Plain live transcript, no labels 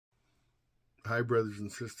Hi, brothers and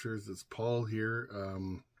sisters. It's Paul here.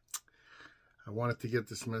 I wanted to get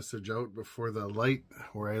this message out before the light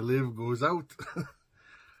where I live goes out.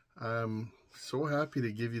 I'm so happy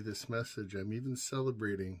to give you this message. I'm even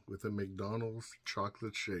celebrating with a McDonald's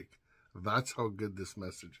chocolate shake. That's how good this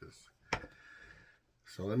message is.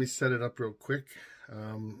 So let me set it up real quick.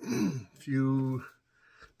 The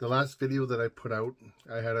last video that I put out,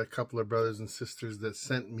 I had a couple of brothers and sisters that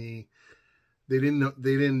sent me. They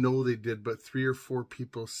didn't know they did, but 3 or 4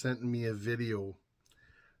 people sent me a video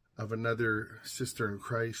of another sister in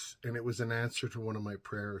Christ, and it was an answer to one of my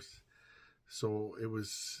prayers. So it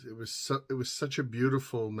was such a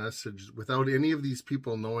beautiful message without any of these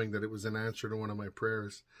people knowing that it was an answer to one of my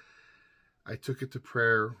prayers. I took it to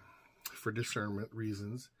prayer for discernment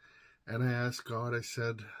reasons, and I asked God, I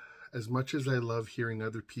said, as much as I love hearing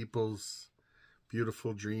other people's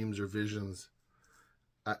beautiful dreams or visions,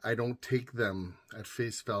 I don't take them at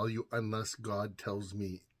face value unless God tells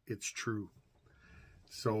me it's true.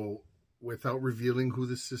 So without revealing who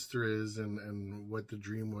the sister is and what the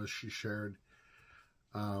dream was she shared,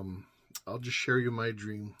 I'll just share you my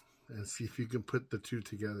dream and see if you can put the two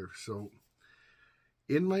together. So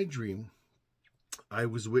in my dream, I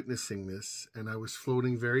was witnessing this, and I was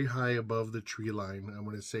floating very high above the tree line. I'm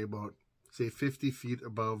going to say about 50 feet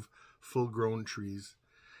above full-grown trees.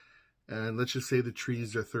 And let's just say the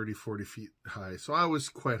trees are 30, 40 feet high. So I was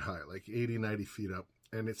quite high, like 80, 90 feet up.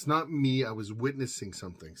 And it's not me. I was witnessing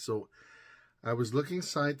something. So I was looking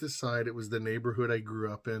side to side. It was the neighborhood I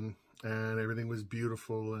grew up in, and everything was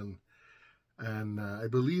beautiful. And I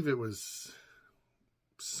believe it was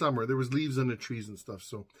summer. There was leaves on the trees and stuff.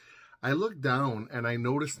 So I looked down, and I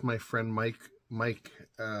noticed my friend Mike,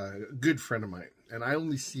 a good friend of mine. And I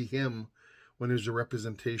only see him when there's a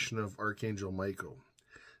representation of Archangel Michael.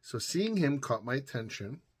 So seeing him caught my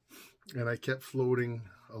attention, and I kept floating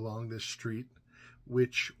along this street,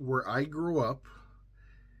 which where I grew up,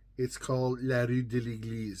 it's called La Rue de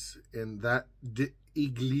l'Église. And that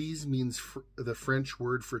Église means the French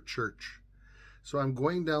word for church. So I'm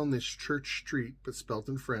going down this church street, but spelt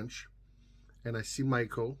in French, and I see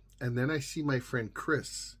Michael, and then I see my friend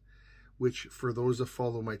Chris, which for those that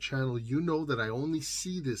follow my channel, you know that I only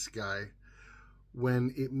see this guy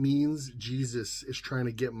when it means Jesus is trying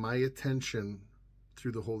to get my attention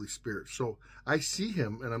through the Holy Spirit. So I see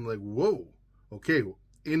him, and I'm like, whoa, okay.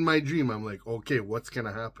 In my dream, I'm like, okay, what's going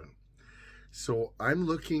to happen? So I'm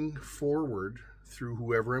looking forward through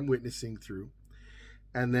whoever I'm witnessing through.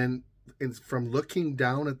 And then from looking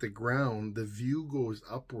down at the ground, the view goes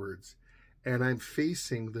upwards, and I'm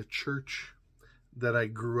facing the church that I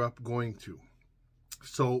grew up going to.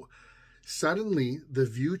 So suddenly the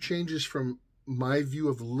view changes from my view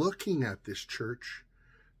of looking at this church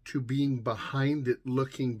to being behind it,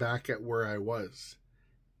 looking back at where I was.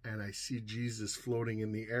 And I see Jesus floating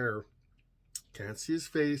in the air. Can't see his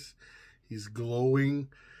face. He's glowing,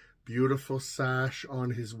 beautiful sash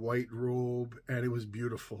on his white robe, and it was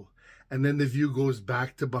beautiful. And then the view goes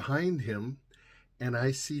back to behind him, and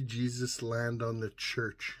I see Jesus land on the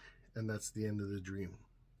church, and that's the end of the dream.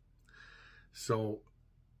 So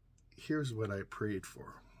here's what I prayed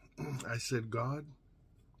for. I said, God,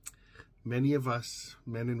 many of us,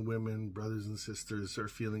 men and women, brothers and sisters, are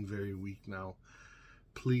feeling very weak now.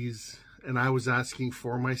 Please, and I was asking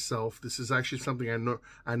for myself. This is actually something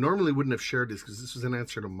I normally wouldn't have shared this, because this was an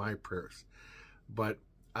answer to my prayers. But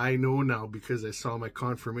I know now, because I saw my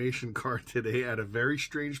confirmation card today at a very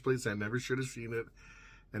strange place. I never should have seen it.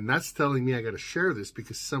 And that's telling me I got to share this,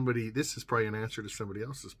 because this is probably an answer to somebody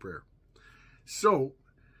else's prayer. So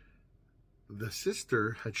the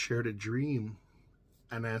sister had shared a dream.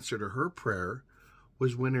 An answer to her prayer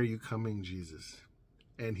was, when are you coming, Jesus?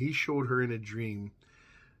 And he showed her in a dream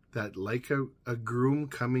that, like a groom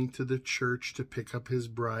coming to the church to pick up his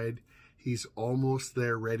bride, he's almost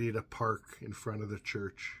there ready to park in front of the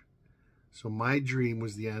church. So my dream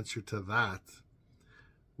was the answer to that,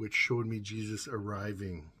 which showed me Jesus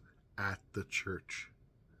arriving at the church.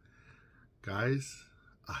 Guys,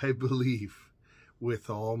 I believe with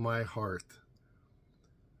all my heart,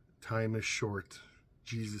 time is short.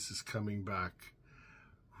 Jesus is coming back.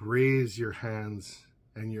 Raise your hands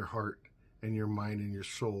and your heart and your mind and your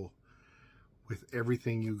soul with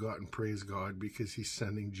everything you got, and praise God, because he's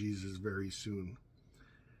sending Jesus very soon.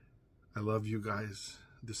 I love you guys.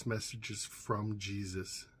 This message is from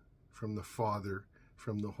Jesus, from the Father,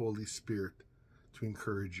 from the Holy Spirit, to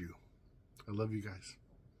encourage you. I love you guys.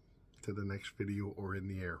 To the next video or in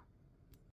the air.